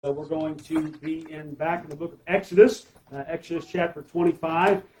We're going to be back in the book of Exodus, Exodus chapter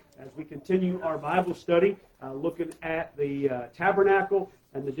 25, as we continue our Bible study, looking at the tabernacle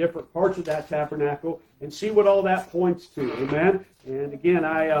and the different parts of that tabernacle, and see what all that points to. Amen. And again,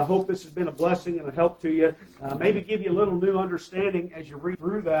 I hope this has been a blessing and a help to you. Maybe give you a little new understanding as you read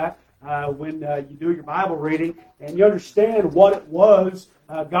through that when you do your Bible reading, and you understand what it was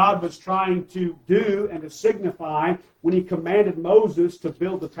God was trying to do and to signify when He commanded Moses to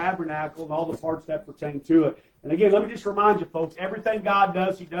build the tabernacle and all the parts that pertain to it. And again, let me just remind you, folks, everything God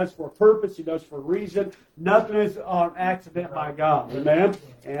does, He does for a purpose, He does for a reason. Nothing is on accident by God. Amen?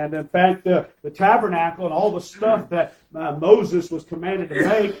 And in fact, the tabernacle and all the stuff that Moses was commanded to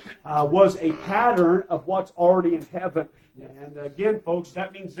make was a pattern of what's already in heaven. And again, folks,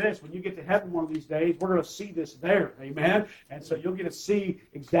 that means this. When you get to heaven one of these days, we're going to see this there. Amen? And so you'll get to see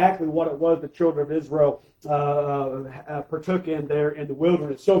exactly what it was the children of Israel partook in there in the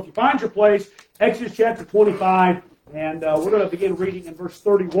wilderness. So if you find your place, Exodus chapter 25, and we're going to begin reading in verse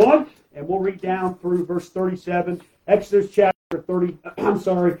 31, and we'll read down through verse 37. Exodus chapter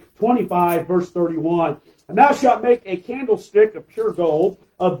 25, verse 31. And thou shalt make a candlestick of pure gold,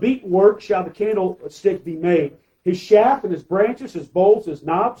 of beaten work shall the candlestick be made. His shaft and his branches, his bowls, his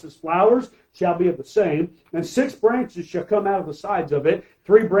knops, his flowers shall be of the same. And 6 branches shall come out of the sides of it.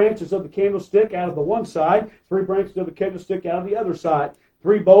 3 branches of the candlestick out of the one side. 3 branches of the candlestick out of the other side.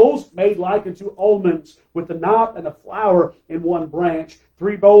 3 bowls made like unto almonds, with the knop and the flower in one branch.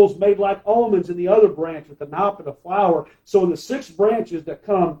 3 bowls made like almonds in the other branch, with the knop and the flower. So in the 6 branches that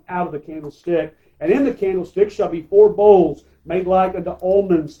come out of the candlestick. And in the candlestick shall be 4 bowls made like unto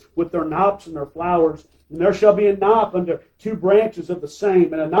almonds, with their knops and their flowers. And there shall be a knop under 2 branches of the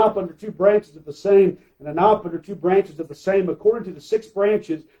same, and a knop under 2 branches of the same, and a knop under 2 branches of the same, according to the 6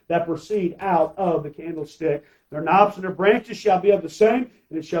 branches that proceed out of the candlestick. Their knops and their branches shall be of the same,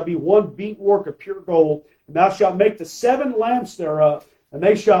 and it shall be one beaten work of pure gold. And thou shalt make the 7 lamps thereof, and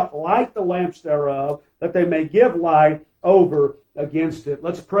they shall light the lamps thereof, that they may give light over against it.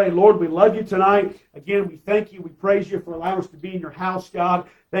 Let's pray. Lord, we love you tonight. Again, we thank you. We praise you for allowing us to be in your house, God.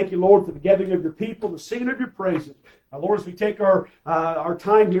 Thank you, Lord, for the gathering of your people, the singing of your praises. Lord, as we take our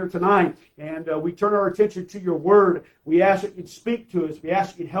time here tonight and we turn our attention to your word, we ask that you'd speak to us. We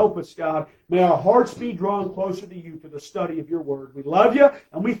ask that you'd help us, God. May our hearts be drawn closer to you through the study of your word. We love you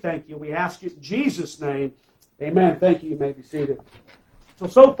and we thank you. We ask it in Jesus' name. Amen. Thank you. You may be seated.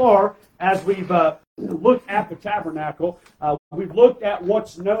 So far, as we've looked at the tabernacle, we've looked at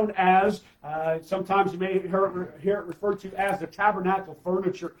what's known as, sometimes you may hear it referred to as the tabernacle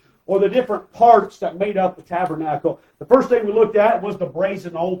furniture, or the different parts that made up the tabernacle. The first thing we looked at was the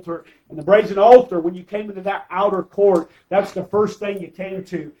brazen altar. And the brazen altar, when you came into that outer court, that's the first thing you came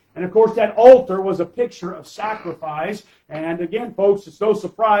to. And of course, that altar was a picture of sacrifice. And again, folks, it's no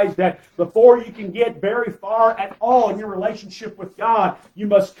surprise that before you can get very far at all in your relationship with God, you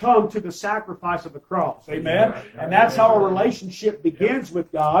must come to the sacrifice of the cross. Amen? And that's how our relationship begins with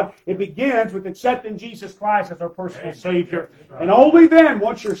God. It begins with accepting Jesus Christ as our personal Savior. And only then,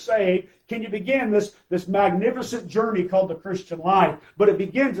 once you're saved, can you begin this magnificent journey called the Christian life. But it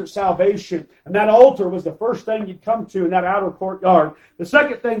begins at salvation. And that altar was the first thing you'd come to in that outer courtyard. The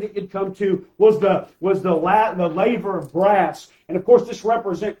second thing that you'd come to was the laver of brass. And of course, this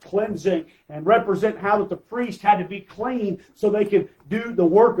represent cleansing and represent how that the priest had to be clean so they could do the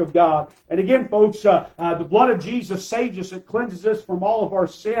work of God. And again, folks, the blood of Jesus saves us. It cleanses us from all of our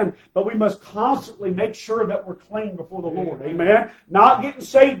sin. But we must constantly make sure that we're clean before the Lord. Amen? Not getting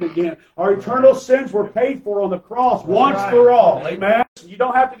saved again. Our eternal sins were paid for on the cross once for all. Amen? You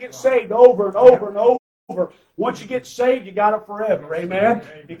don't have to get saved over and over and over. Once you get saved, you got it forever. Amen?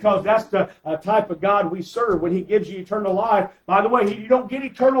 Because that's the type of God we serve when He gives you eternal life. By the way, you don't get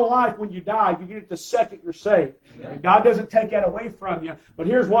eternal life when you die. You get it the second you're saved. And God doesn't take that away from you. But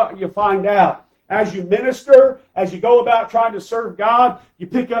here's what you find out. As you minister, as you go about trying to serve God, you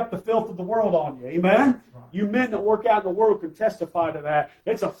pick up the filth of the world on you. Amen? You men that work out in the world can testify to that.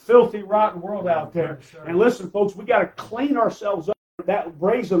 It's a filthy, rotten world out there. And listen, folks, we got to clean ourselves up. That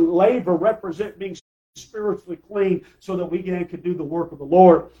brazen laver represent being spiritually clean so that we can do the work of the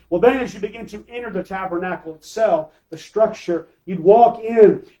Lord. Well, then as you begin to enter the tabernacle itself, the structure, you'd walk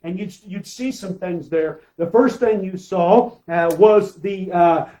in and you'd see some things there. The first thing you saw was the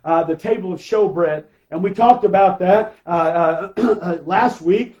table of showbread. And we talked about that last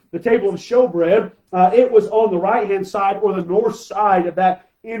week. The table of showbread, it was on the right-hand side or the north side of that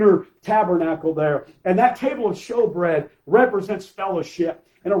inner tabernacle there. And that table of showbread represents fellowship.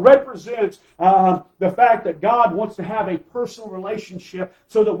 And it represents the fact that God wants to have a personal relationship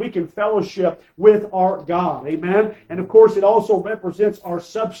so that we can fellowship with our God. Amen? And of course, it also represents our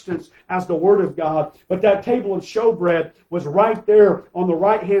substance as the Word of God. But that table of showbread was right there on the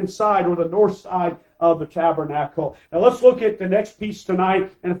right-hand side or the north side of the tabernacle. Now let's look at the next piece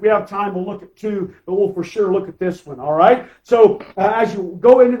tonight, and if we have time, we'll look at two, but we'll for sure look at this one. All right. So as you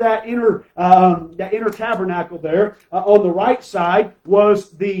go into that inner tabernacle there, on the right side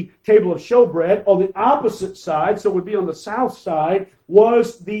was the table of showbread. On the opposite side, so it would be on the south side,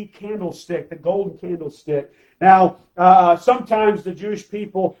 was the candlestick, the golden candlestick. Now sometimes the Jewish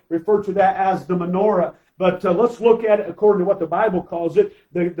people refer to that as the menorah. But let's look at it according to what the Bible calls it,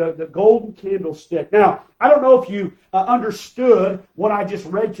 the golden candlestick. Now, I don't know if you understood what I just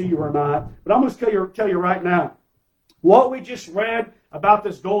read to you or not, but I'm going to tell you right now. What we just read about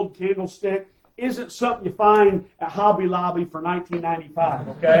this golden candlestick isn't something you find at Hobby Lobby for $19.95,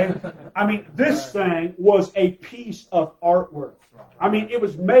 okay? I mean, this thing was a piece of artwork. I mean, it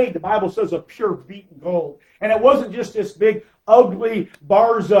was made, the Bible says, of pure beaten gold. And it wasn't just this big, ugly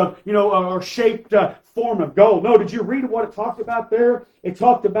bars of, or shaped form of gold. No, did you read what it talked about there? It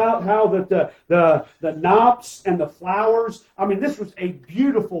talked about how that the knops and the flowers, I mean, this was a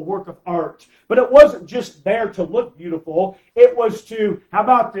beautiful work of art. But it wasn't just there to look beautiful. It was to, how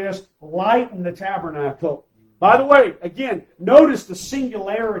about this, lighten the tabernacle. By the way, again, notice the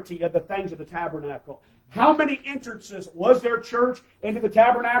singularity of the things of the tabernacle. How many entrances was there, church, into the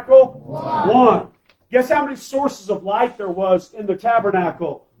tabernacle? One. Guess how many sources of light there was in the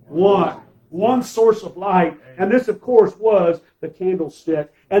tabernacle? One. One source of light. And this, of course, was the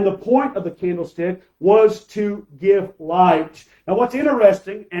candlestick. And the point of the candlestick was to give light. Now, what's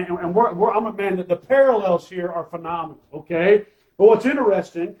interesting, and I'm a man that the parallels here are phenomenal, okay? But what's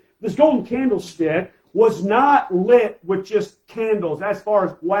interesting, this golden candlestick was not lit with just candles as far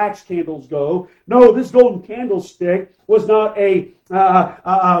as wax candles go. No, this golden candlestick was not lit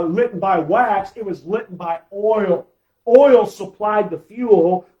by wax. It was lit by oil. Oil supplied the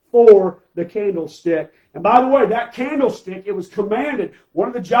fuel for the candlestick. And by the way, that candlestick, it was commanded. One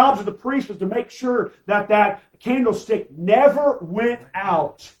of the jobs of the priest was to make sure that that candlestick never went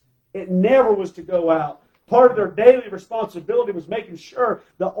out. It never was to go out. Part of their daily responsibility was making sure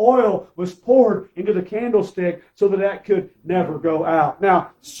the oil was poured into the candlestick so that could never go out.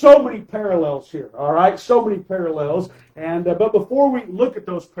 Now, so many parallels here, all right? So many parallels. And but before we look at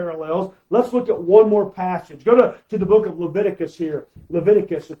those parallels, let's look at one more passage. Go to the book of Leviticus here.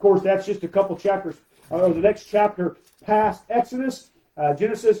 Leviticus, of course, that's just a couple chapters, or the next chapter past Exodus,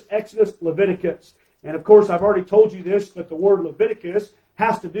 Genesis, Exodus, Leviticus. And of course, I've already told you this, but the word Leviticus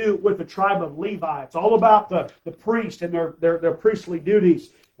has to do with the tribe of Levi. It's all about the priest and their priestly duties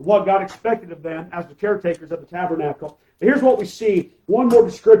and what God expected of them as the caretakers of the tabernacle. Here's what we see. One more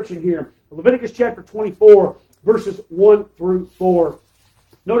description here. Leviticus chapter 24, verses 1 through 4.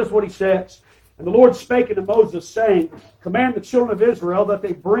 Notice what he says. And the Lord spake unto Moses, saying, Command the children of Israel that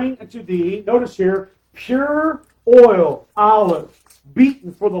they bring unto thee, notice here, pure oil, olive,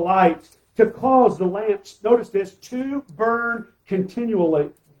 beaten for the light, to cause the lamps, notice this, to burn continually.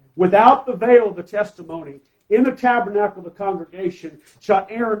 Without the veil of the testimony, in the tabernacle of the congregation, shall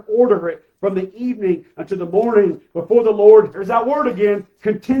Aaron order it from the evening unto the morning before the Lord. There's that word again,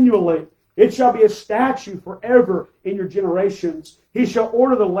 continually. It shall be a statute forever in your generations. He shall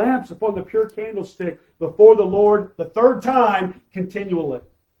order the lamps upon the pure candlestick before the Lord the third time continually.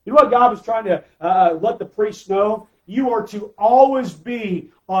 You know what God was trying to let the priests know? You are to always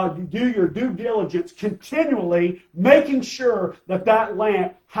be, do your due diligence continually, making sure that that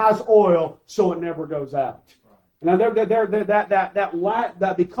lamp has oil so it never goes out. Now,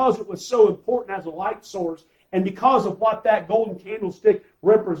 that because it was so important as a light source, and because of what that golden candlestick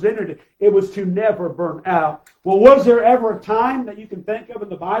represented, it was to never burn out. Well, was there ever a time that you can think of in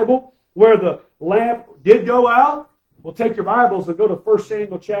the Bible where the lamp did go out? Well, take your Bibles and go to 1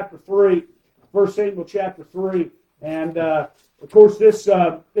 Samuel chapter 3. 1 Samuel chapter 3. And, of course, this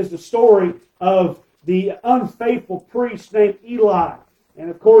is the story of the unfaithful priest named Eli. And,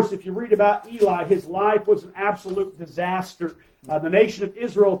 of course, if you read about Eli, his life was an absolute disaster. The nation of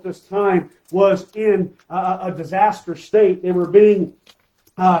Israel at this time was in a disaster state. They were being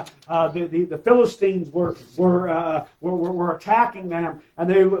the Philistines were attacking them,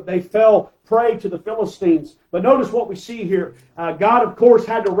 and they fell prey to the Philistines. But notice what we see here. God, of course,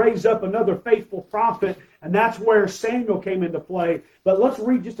 had to raise up another faithful prophet, and that's where Samuel came into play. But let's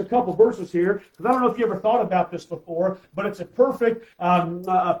read just a couple verses here, because I don't know if you ever thought about this before, but it's a perfect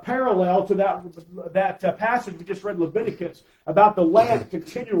parallel to that passage we just read in Leviticus about the lamp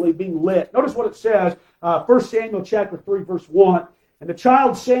continually being lit. Notice what it says, 1 Samuel chapter 3, verse 1. And the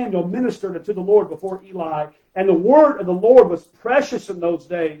child Samuel ministered unto the Lord before Eli. And the word of the Lord was precious in those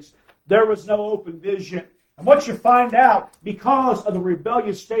days. There was no open vision. And what you find out, because of the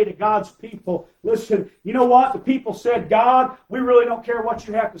rebellious state of God's people, listen, you know what? The people said, God, we really don't care what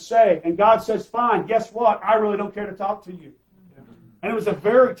you have to say. And God says, fine, guess what? I really don't care to talk to you. And it was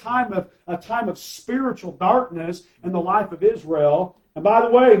a time of spiritual darkness in the life of Israel. And by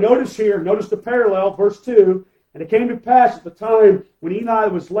the way, notice the parallel, verse 2. And it came to pass at the time when Eli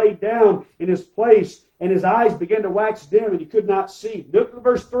was laid down in his place, and his eyes began to wax dim, and he could not see. Look at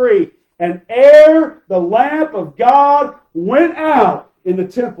verse 3. And ere the lamp of God went out in the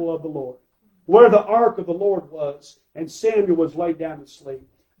temple of the Lord, where the ark of the Lord was, and Samuel was laid down to sleep.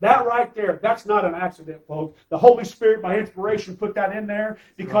 That right there, that's not an accident, folks. The Holy Spirit, by inspiration, put that in there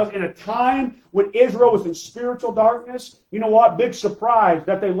because in a time when Israel was in spiritual darkness, you know what? Big surprise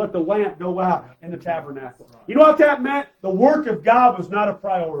that they let the lamp go out in the tabernacle. You know what that meant? The work of God was not a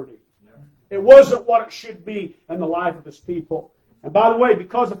priority. It wasn't what it should be in the life of His people. And by the way,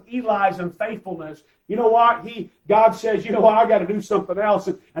 because of Eli's unfaithfulness, you know what? God says, you know what? I got to do something else.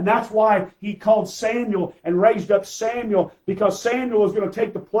 And that's why He called Samuel and raised up Samuel, because Samuel was going to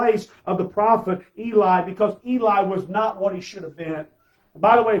take the place of the prophet Eli, because Eli was not what he should have been. And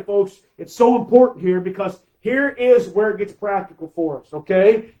by the way, folks, it's so important here because here is where it gets practical for us,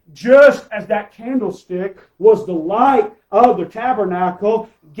 okay? Just as that candlestick was the light of the tabernacle,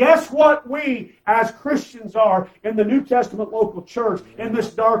 guess what we as Christians are in the New Testament local church in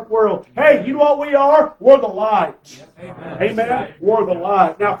this dark world? Hey, you know what we are? We're the light. Amen? We're the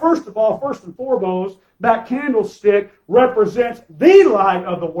light. Now, first and foremost, that candlestick represents the light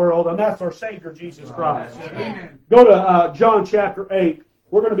of the world, and that's our Savior, Jesus Christ. Go to John chapter 8.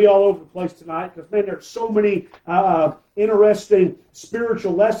 We're going to be all over the place tonight because, man, there's so many interesting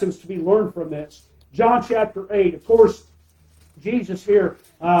spiritual lessons to be learned from this. John chapter 8, of course, Jesus here,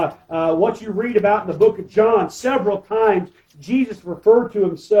 what you read about in the book of John, several times Jesus referred to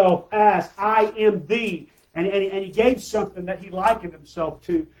Himself as, I am the, and He gave something that He likened Himself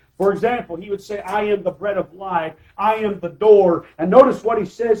to. For example, He would say, I am the bread of life. I am the door. And notice what He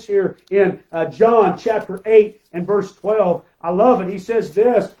says here in John chapter 8 and verse 12. I love it. He says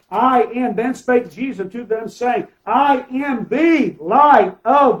this, I am, then spake Jesus to them, saying, I am the light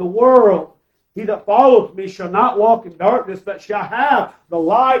of the world. He that followeth me shall not walk in darkness, but shall have the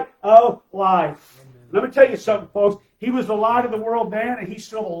light of life. Amen. Let me tell you something, folks. He was the light of the world then, and He's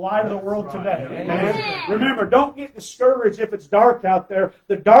still the light of the world today. Amen. Remember, don't get discouraged if it's dark out there.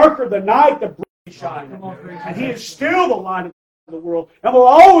 The darker the night, the brighter He shines. And He is still the light of the world, and will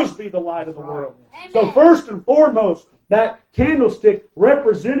always be the light of the world. So first and foremost, that candlestick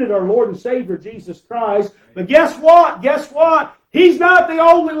represented our Lord and Savior, Jesus Christ. But guess what? Guess what? He's not the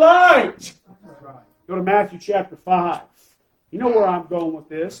only light. Go to Matthew chapter 5. You know where I'm going with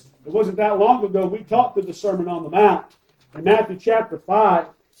this. It wasn't that long ago we talked through the Sermon on the Mount. In Matthew chapter 5.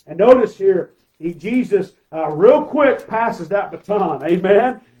 And notice here, Jesus real quick passes that baton.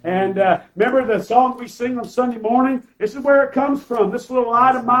 Amen? And remember the song we sing on Sunday morning? This is where it comes from. This little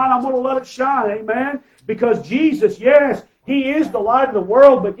light of mine, I'm going to let it shine. Amen? Because Jesus, yes, He is the light of the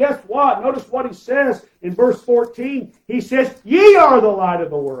world. But guess what? Notice what He says in verse 14. He says, ye are the light of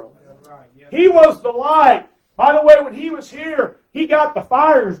the world. He was the light. By the way, when He was here, He got the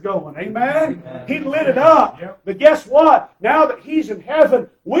fires going. Amen? He lit it up. But guess what? Now that He's in heaven,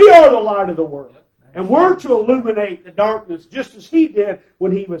 we are the light of the world. And we're to illuminate the darkness just as He did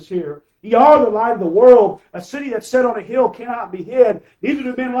when He was here. Ye are the light of the world. A city that's set on a hill cannot be hid. Neither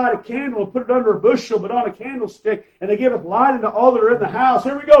do men light a candle and put it under a bushel, but on a candlestick, and they giveth light unto all that are in the house.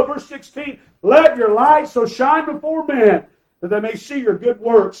 Here we go, verse 16. Let your light so shine before men, that they may see your good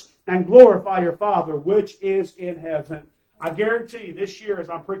works and glorify your Father which is in heaven. I guarantee you this year as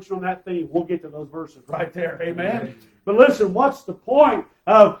I'm preaching on that theme, we'll get to those verses right there. Amen? But listen, what's the point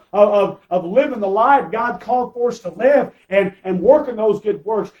of living the life God called for us to live and working those good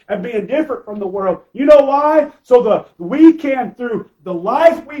works and being different from the world? You know why? So we can, through the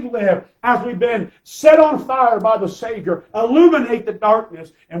life we live, as we've been set on fire by the Savior, illuminate the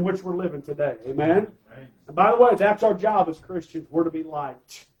darkness in which we're living today. Amen? And by the way, that's our job as Christians. We're to be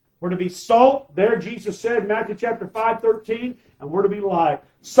light. We're to be salt. There Jesus said, Matthew chapter 5:13, and we're to be light.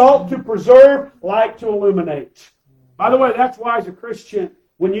 Salt to preserve, light to illuminate. By the way, that's why as a Christian,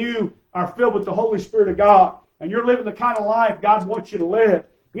 when you are filled with the Holy Spirit of God, and you're living the kind of life God wants you to live,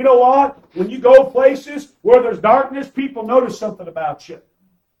 you know what? When you go places where there's darkness, people notice something about you.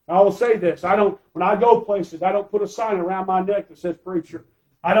 I will say this. When I go places, I don't put a sign around my neck that says preacher.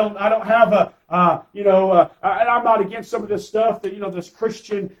 I don't have I'm not against some of this stuff that, this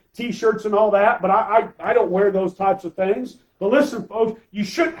Christian T-shirts and all that, but I don't wear those types of things. But listen, folks, you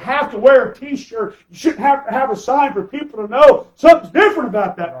shouldn't have to wear a T-shirt. You shouldn't have to have a sign for people to know something's different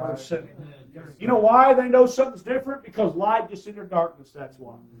about that person. You know why they know something's different? Because light gets into darkness, that's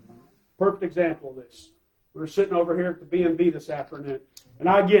why. Perfect example of this. We were sitting over here at the B&B this afternoon, and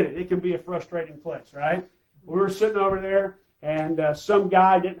I get it. It can be a frustrating place, right? We were sitting over there, and some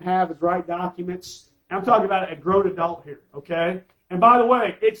guy didn't have his right documents. I'm talking about a grown adult here, okay? And by the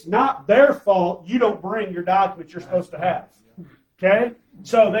way, it's not their fault you don't bring your documents you're supposed to have, okay?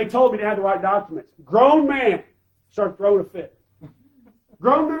 So they told me to have the right documents. Grown man started throwing a fit.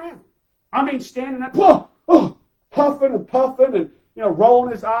 Grown man. I mean, standing there, huffing and puffing and,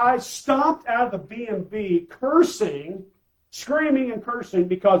 rolling his eyes, stomped out of the B&B, cursing, screaming and cursing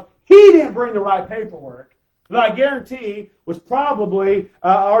because he didn't bring the right paperwork. That I guarantee was probably,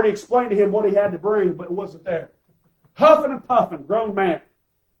 I already explained to him what he had to bring, but it wasn't there. Huffing and puffing, grown man.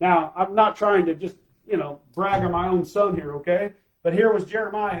 Now, I'm not trying to just, brag on my own son here, okay? But here was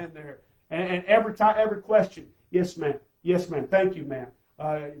Jeremiah in there. And every question, yes, ma'am. Yes, ma'am. Thank you, ma'am.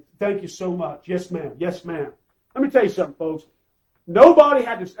 Thank you so much. Yes, ma'am. Yes, ma'am. Let me tell you something, folks. Nobody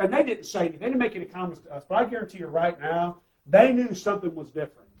had to, and they didn't say anything. They didn't make any comments to us. But I guarantee you right now, they knew something was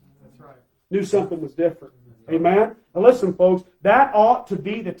different. That's right. Knew something was different. Amen? Now listen, folks, that ought to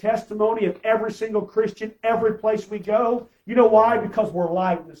be the testimony of every single Christian, every place we go. You know why? Because we're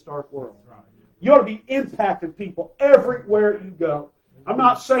light in this dark world. You ought to be impacting people everywhere you go. I'm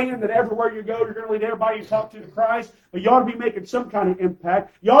not saying that everywhere you go, you're going to lead everybody you talk to Christ, but you ought to be making some kind of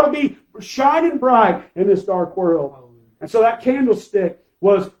impact. You ought to be shining bright in this dark world. And so that candlestick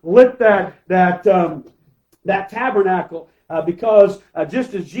was lit that tabernacle because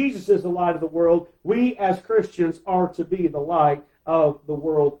just as Jesus is the light of the world, we as Christians are to be the light of the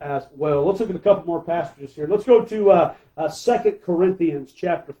world as well. Let's look at a couple more passages here. Let's go to 2 Corinthians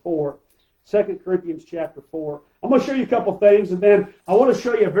chapter 4. 2 Corinthians chapter 4. I'm going to show you a couple things, and then I want to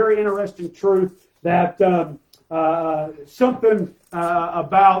show you a very interesting truth that something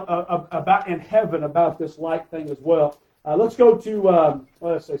about in heaven about this light thing as well. Let's go to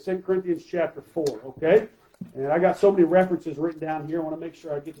 2 Corinthians chapter 4. Okay, and I got so many references written down here. I want to make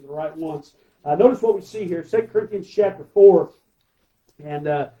sure I get to the right ones. Notice what we see here, 2 Corinthians chapter 4,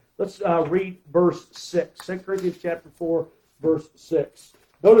 and let's read verse 6. 2 Corinthians chapter 4, verse 6.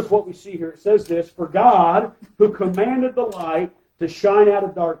 Notice what we see here. It says this, "For God, who commanded the light to shine out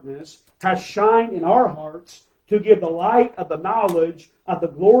of darkness, has shined in our hearts to give the light of the knowledge of the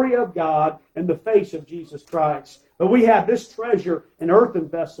glory of God in the face of Jesus Christ. But we have this treasure in earthen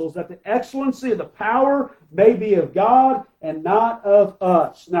vessels, that the excellency of the power may be of God and not of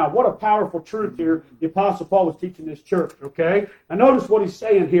us." Now, what a powerful truth here the Apostle Paul was teaching this church, okay? And notice what he's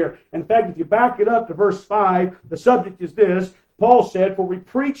saying here. In fact, if you back it up to verse 5, the subject is this. Paul said, "For we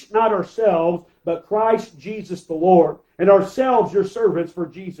preach not ourselves, but Christ Jesus the Lord, and ourselves your servants for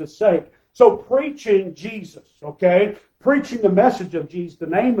Jesus' sake." So preaching Jesus, okay, preaching the message of Jesus, the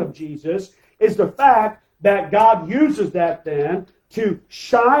name of Jesus, is the fact that God uses that then to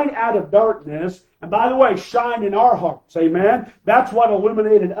shine out of darkness, and by the way, shine in our hearts, amen? That's what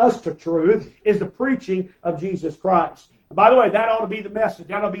illuminated us to truth, is the preaching of Jesus Christ. By the way, that ought to be the message.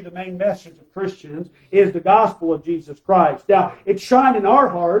 That ought to be the main message of Christians, is the gospel of Jesus Christ. Now, it's shine in our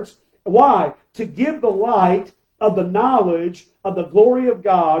hearts. Why? To give the light of the knowledge of the glory of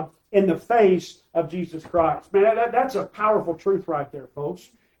God in the face of Jesus Christ. Man, that's a powerful truth right there,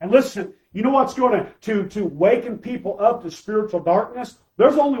 folks. And listen, you know what's going to waken people up to spiritual darkness?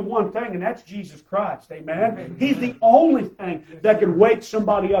 There's only one thing, and that's Jesus Christ. Amen? He's the only thing that can wake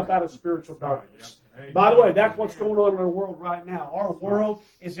somebody up out of spiritual darkness. By the way, that's what's going on in our world right now. Our world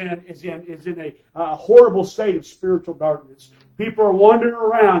is in a horrible state of spiritual darkness. People are wandering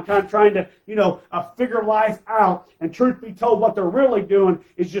around, kind of trying to, figure life out. And truth be told, what they're really doing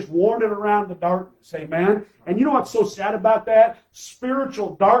is just wandering around the darkness. Amen? And you know what's so sad about that?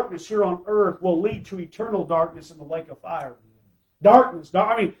 Spiritual darkness here on earth will lead to eternal darkness in the lake of fire. Darkness,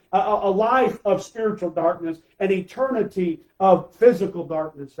 a life of spiritual darkness, an eternity of physical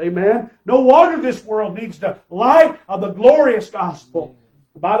darkness. Amen? No wonder this world needs the light of the glorious gospel.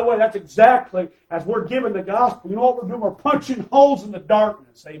 By the way, that's exactly as we're given the gospel. You know what we're doing? We're punching holes in the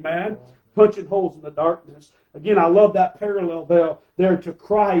darkness. Amen? Punching holes in the darkness. Again, I love that parallel there to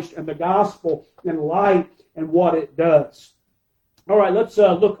Christ and the gospel and light and what it does. All right, let's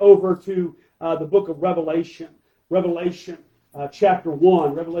look over to the book of Revelation. Revelation chapter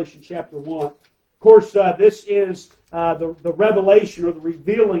 1. Revelation chapter 1. Of course, this is the revelation or the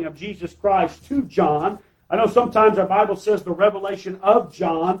revealing of Jesus Christ to John. I know sometimes our Bible says the revelation of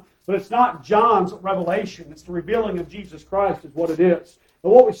John, but it's not John's revelation. It's the revealing of Jesus Christ is what it is. But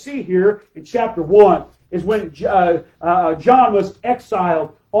what we see here in chapter 1, is when John was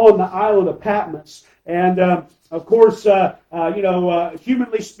exiled on the island of Patmos. And, of course,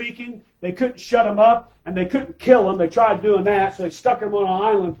 humanly speaking, they couldn't shut him up and they couldn't kill him. They tried doing that, so they stuck him on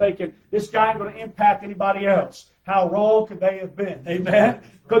an island thinking, this guy ain't going to impact anybody else. How wrong could they have been? Amen?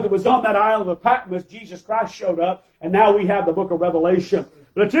 Because it was on that island of Patmos, Jesus Christ showed up, and now we have the book of Revelation.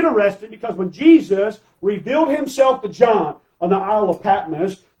 But it's interesting because when Jesus revealed himself to John on the Isle of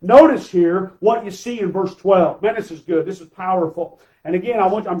Patmos, notice here what you see in verse 12. Man, this is good. This is powerful. And again,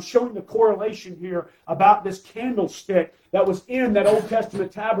 I'm showing the correlation here about this candlestick that was in that Old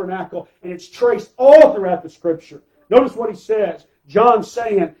Testament tabernacle, and it's traced all throughout the Scripture. Notice what he says. John's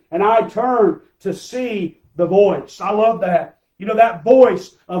saying, and I turned to see the voice. I love that. You know, that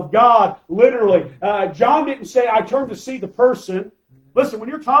voice of God, literally. John didn't say, I turned to see the person. Listen, when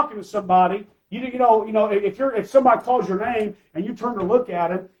you're talking to somebody, if somebody calls your name and you turn to look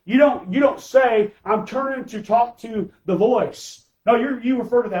at him, you don't say, I'm turning to talk to the voice. No, you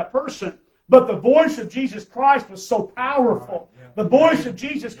refer to that person. But the voice of Jesus Christ was so powerful. The voice of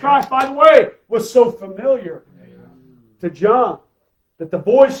Jesus Christ, by the way, was so familiar to John that the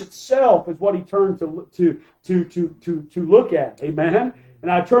voice itself is what he turned to look at. Amen? And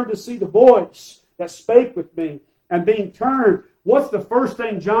I turned to see the voice that spake with me. And being turned, what's the first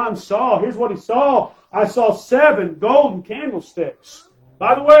thing John saw? Here's what he saw. I saw 7 golden candlesticks.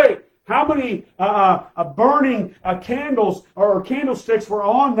 By the way, how many burning candles or candlesticks were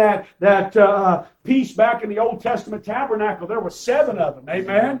on that piece back in the Old Testament tabernacle? There were 7 of them.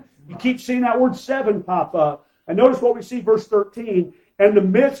 Amen? You keep seeing that word 7 pop up. And notice what we see, verse 13. In the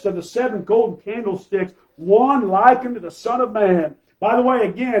midst of the 7 golden candlesticks, one like unto the Son of Man. By the way,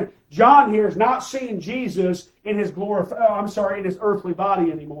 again, John here is not seeing Jesus in his in his earthly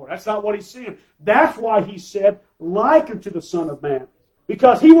body anymore. That's not what he's seeing. That's why he said, like unto the Son of Man.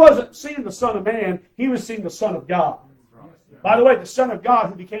 Because he wasn't seeing the Son of Man, he was seeing the Son of God. By the way, the Son of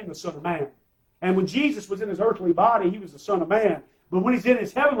God who became the Son of Man. And when Jesus was in his earthly body, he was the Son of Man. But when he's in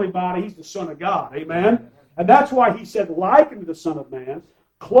his heavenly body, he's the Son of God. Amen? And that's why he said, like unto the Son of Man,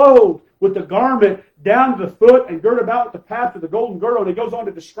 clothed with the garment down to the foot and girt about with the path of the golden girdle. And he goes on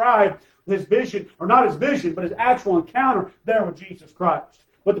to describe his vision, or not his vision, but his actual encounter there with Jesus Christ.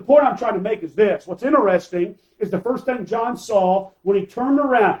 But the point I'm trying to make is this. What's interesting is the first thing John saw when he turned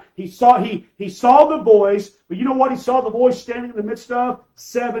around. He saw the voice, but you know what he saw the voice standing in the midst of?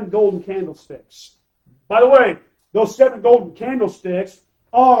 7 golden candlesticks. By the way, those 7 golden candlesticks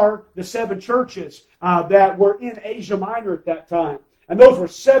are the 7 churches that were in Asia Minor at that time. And those were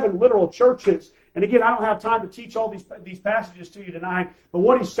 7 literal churches. And again, I don't have time to teach all these passages to you tonight, but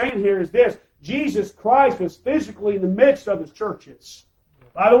what he's saying here is this. Jesus Christ was physically in the midst of his churches.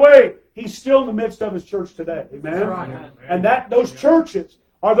 By the way, he's still in the midst of his church today. Amen? Right. And those churches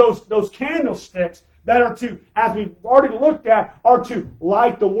are those candlesticks that are to, as we've already looked at, are to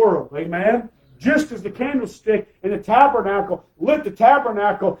light the world. Amen? Just as the candlestick in the tabernacle lit the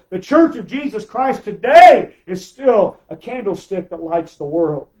tabernacle, the church of Jesus Christ today is still a candlestick that lights the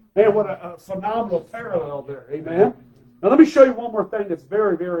world. Man, what a phenomenal parallel there. Amen? Now let me show you one more thing that's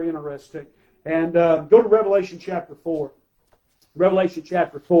very, very interesting. And go to Revelation chapter 4. Revelation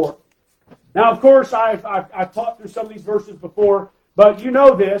chapter 4. Now, of course, I've taught through some of these verses before, but you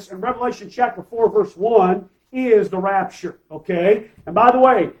know this. In Revelation chapter 4, verse 1, is the rapture, okay? And by the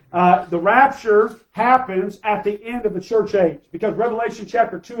way, the rapture happens at the end of the church age, because Revelation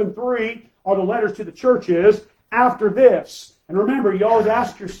chapter 2 and 3 are the letters to the churches after this. And remember, you always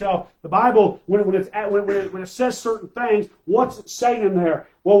ask yourself, the Bible, when it says certain things, what's it saying in there?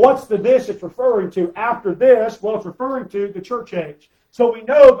 Well, what's the this it's referring to? After this, well, it's referring to the church age. So we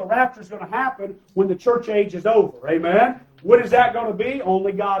know the rapture is going to happen when the church age is over. Amen? When is that going to be?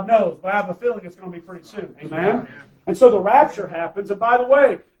 Only God knows. But I have a feeling it's going to be pretty soon. Amen? And so the rapture happens. And by the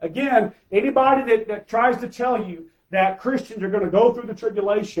way, again, anybody that tries to tell you that Christians are going to go through the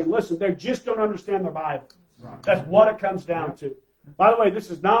tribulation, listen, they just don't understand the Bible. That's what it comes down to. By the way, this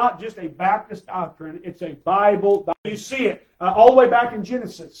is not just a Baptist doctrine. It's a Bible doctrine. You see it all the way back in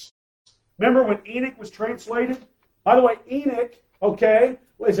Genesis. Remember when Enoch was translated? By the way, Enoch, okay,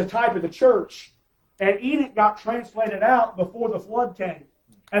 is a type of the church. And Enoch got translated out before the flood came.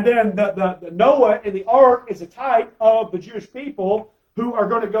 And then the Noah in the ark is a type of the Jewish people who are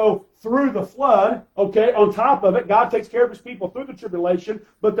going to go through the flood, okay, on top of it. God takes care of his people through the tribulation,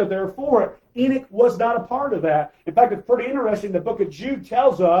 but they're there for it. Enoch was not a part of that. In fact, it's pretty interesting. The book of Jude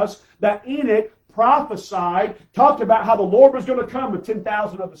tells us that Enoch prophesied, talked about how the Lord was going to come with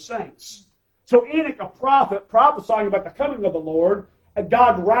 10,000 of the saints. So Enoch, a prophet, prophesying about the coming of the Lord, and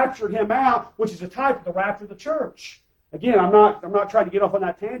God raptured him out, which is a type of the rapture of the church. Again, I'm not trying to get off on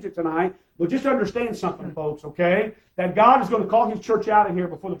that tangent tonight, but just understand something, folks, okay? That God is going to call His church out of here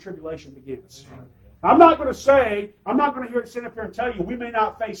before the tribulation begins. I'm not going to stand up here and tell you we may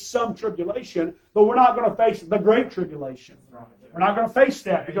not face some tribulation, but we're not going to face the great tribulation. We're not going to face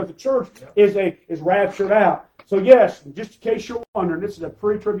that because the church is raptured out. So yes, just in case you're wondering, this is a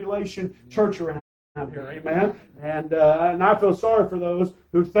pre-tribulation church around here, amen? And I feel sorry for those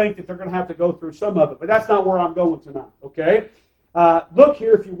who think that they're going to have to go through some of it, but that's not where I'm going tonight, okay? Look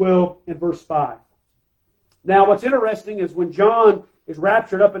here, if you will, in verse 5. Now, what's interesting is when John is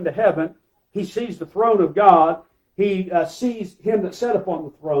raptured up into heaven, he sees the throne of God. He sees Him that sat upon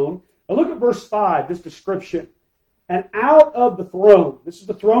the throne. Now look at verse 5, this description. And out of the throne, this is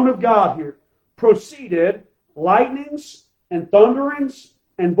the throne of God here, proceeded lightnings and thunderings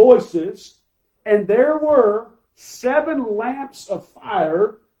and voices, and there were 7 lamps of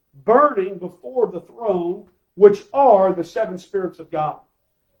fire burning before the throne, which are the 7 spirits of God.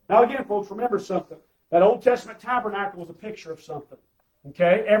 Now again, folks, remember something. That Old Testament tabernacle was a picture of something.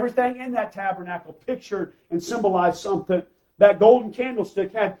 Okay? Everything in that tabernacle pictured and symbolized something. That golden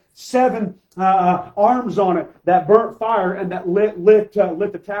candlestick had 7 arms on it that burnt fire and that lit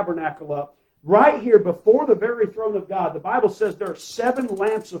the tabernacle up. Right here before the very throne of God, the Bible says there are 7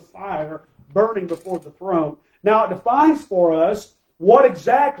 lamps of fire burning before the throne. Now it defines for us what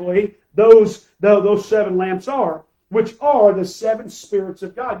exactly those 7 lamps are, which are the 7 spirits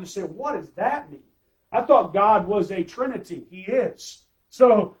of God. You say, what does that mean? I thought God was a Trinity. He is.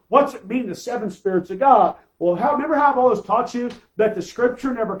 So what's it mean, the 7 spirits of God? Well, remember how I've always taught you that the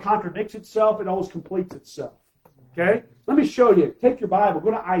Scripture never contradicts itself, it always completes itself. Okay? Let me show you. Take your Bible,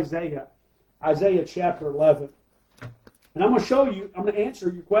 go to Isaiah chapter 11. And I'm going to show you, I'm going to answer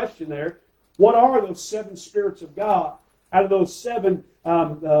your question there. What are those 7 spirits of God out of those 7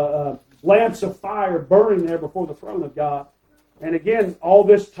 lamps of fire burning there before the throne of God? And again, all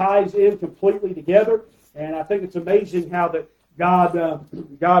this ties in completely together. And I think it's amazing how that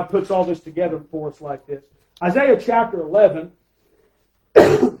God puts all this together for us like this. Isaiah chapter 11,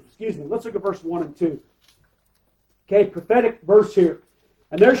 excuse me, let's look at verse 1 and 2. Okay, prophetic verse here.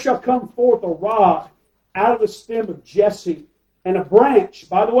 And there shall come forth a rod out of the stem of Jesse, and a branch.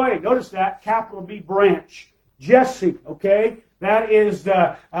 By the way, notice that, capital B, branch. Jesse, okay? That is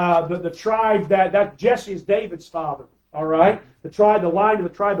the tribe that Jesse is David's father, all right? The line of the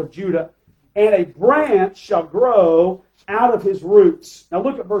tribe of Judah. And a branch shall grow out of his roots. Now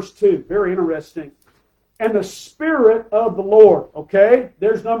look at verse 2, very interesting. And the Spirit of the Lord, okay?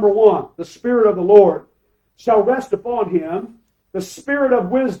 There's number 1. The Spirit of the Lord shall rest upon him. The Spirit of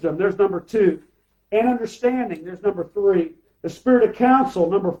wisdom, there's number 2. And understanding, there's number 3. The Spirit of counsel,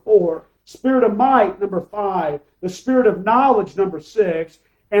 number 4. Spirit of might, number 5. The Spirit of knowledge, number 6.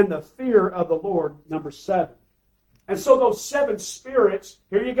 And the fear of the Lord, number 7. And so those 7 spirits,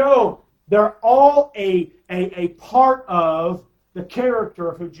 here you go. They're all a part of the character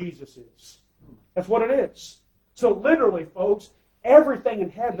of who Jesus is. That's what it is. So literally, folks, everything in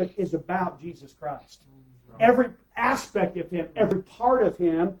heaven is about Jesus Christ. Every aspect of Him, every part of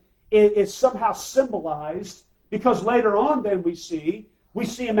Him is somehow symbolized, because later on then we see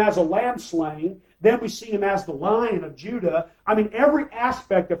Him as a lamb slain, then we see Him as the Lion of Judah. I mean, every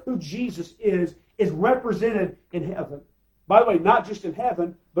aspect of who Jesus is represented in heaven. By the way, not just in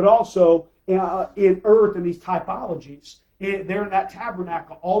heaven, but also in earth in these typologies. There in that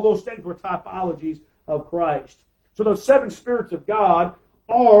tabernacle, all those things were typologies of Christ. So those 7 spirits of God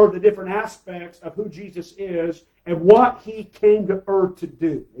are the different aspects of who Jesus is and what He came to earth to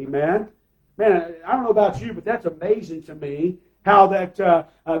do. Amen? Man, I don't know about you, but that's amazing to me how that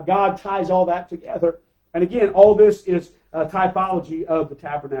God ties all that together. And again, all this is a typology of the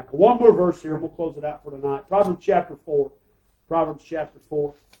tabernacle. One more verse here, and we'll close it out for tonight. Proverbs chapter 4. Proverbs chapter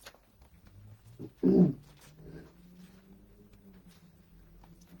 4.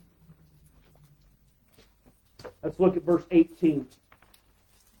 Let's look at verse 18.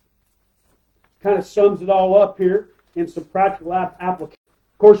 Kind of sums it all up here in some practical application.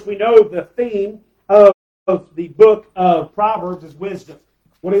 Of course, we know the theme of the book of Proverbs is wisdom.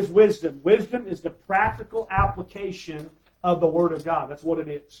 What is wisdom? Wisdom is the practical application of the Word of God. That's what it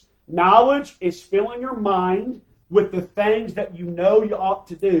is. Knowledge is filling your mind with the things that you know you ought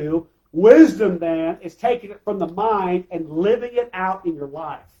to do. Wisdom, then, is taking it from the mind and living it out in your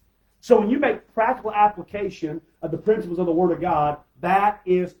life. So when you make practical application of the principles of the Word of God, that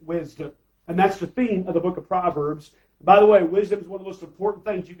is wisdom. And that's the theme of the book of Proverbs. By the way, wisdom is one of the most important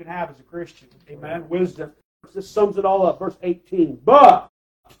things you can have as a Christian. Amen? Wisdom. This sums it all up. Verse 18. But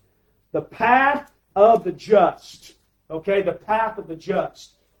the path of the just. Okay, the path of the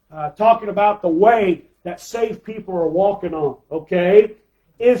just. Talking about the way that saved people are walking on, okay,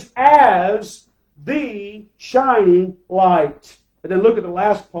 is as the shining light. And then look at the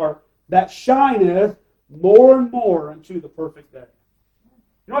last part. That shineth more and more unto the perfect day.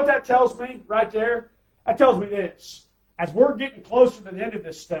 You know what that tells me right there? That tells me this. As we're getting closer to the end of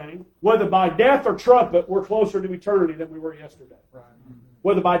this thing, whether by death or trumpet, we're closer to eternity than we were yesterday. Right.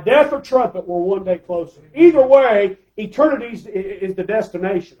 Whether by death or trumpet, we're one day closer. Either way, eternity is the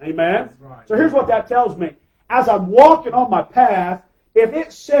destination. Amen? Right. So here's what that tells me. As I'm walking on my path, if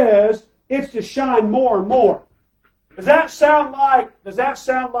it says it's to shine more and more, does that sound like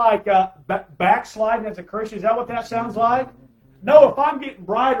backsliding as a Christian? Is that what that sounds like? No, if I'm getting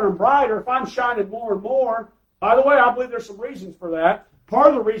brighter and brighter, if I'm shining more and more, by the way, I believe there's some reasons for that. Part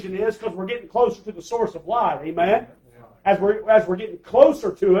of the reason is because we're getting closer to the source of light. Amen? As we're getting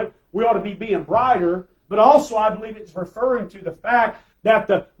closer to it, we ought to be being brighter. But also, I believe it's referring to the fact that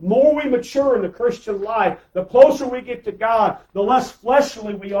the more we mature in the Christian life, the closer we get to God, the less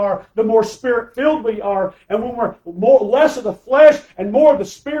fleshly we are, the more Spirit-filled we are. And when we're less of the flesh and more of the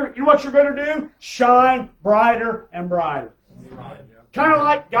Spirit, you know what you're going to do? Shine brighter and brighter. Kind of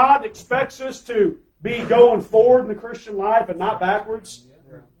like God expects us to be going forward in the Christian life and not backwards.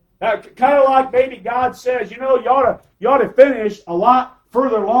 Kind of like maybe God says, you ought to finish a lot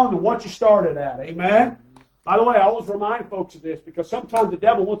further along than what you started at. Amen? By the way, I always remind folks of this because sometimes the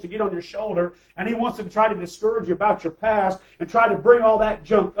devil wants to get on your shoulder and he wants to try to discourage you about your past and try to bring all that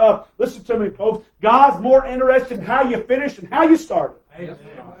junk up. Listen to me, folks. God's more interested in how you finished and how you started. Amen.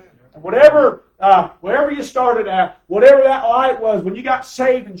 And wherever you started at, whatever that light was, when you got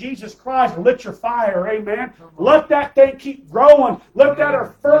saved in Jesus Christ, lit your fire, amen? Let that thing keep growing. Let that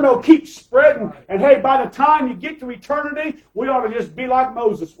inferno keep spreading. And hey, by the time you get to eternity, we ought to just be like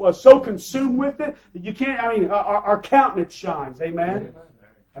Moses was, so consumed with it that you can't, our countenance shines, amen?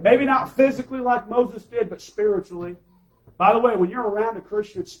 And maybe not physically like Moses did, but spiritually. By the way, when you're around a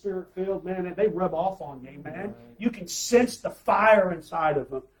Christian Spirit-filled, man, they rub off on you, amen? You can sense the fire inside of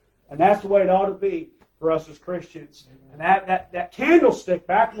them. And that's the way it ought to be for us as Christians. And that candlestick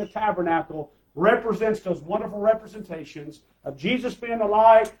back in the tabernacle represents those wonderful representations of Jesus being the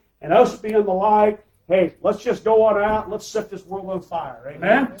light and us being the light. Hey, let's just go on out. Let's set this world on fire.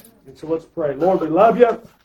 Amen? And so let's pray. Lord, we love you.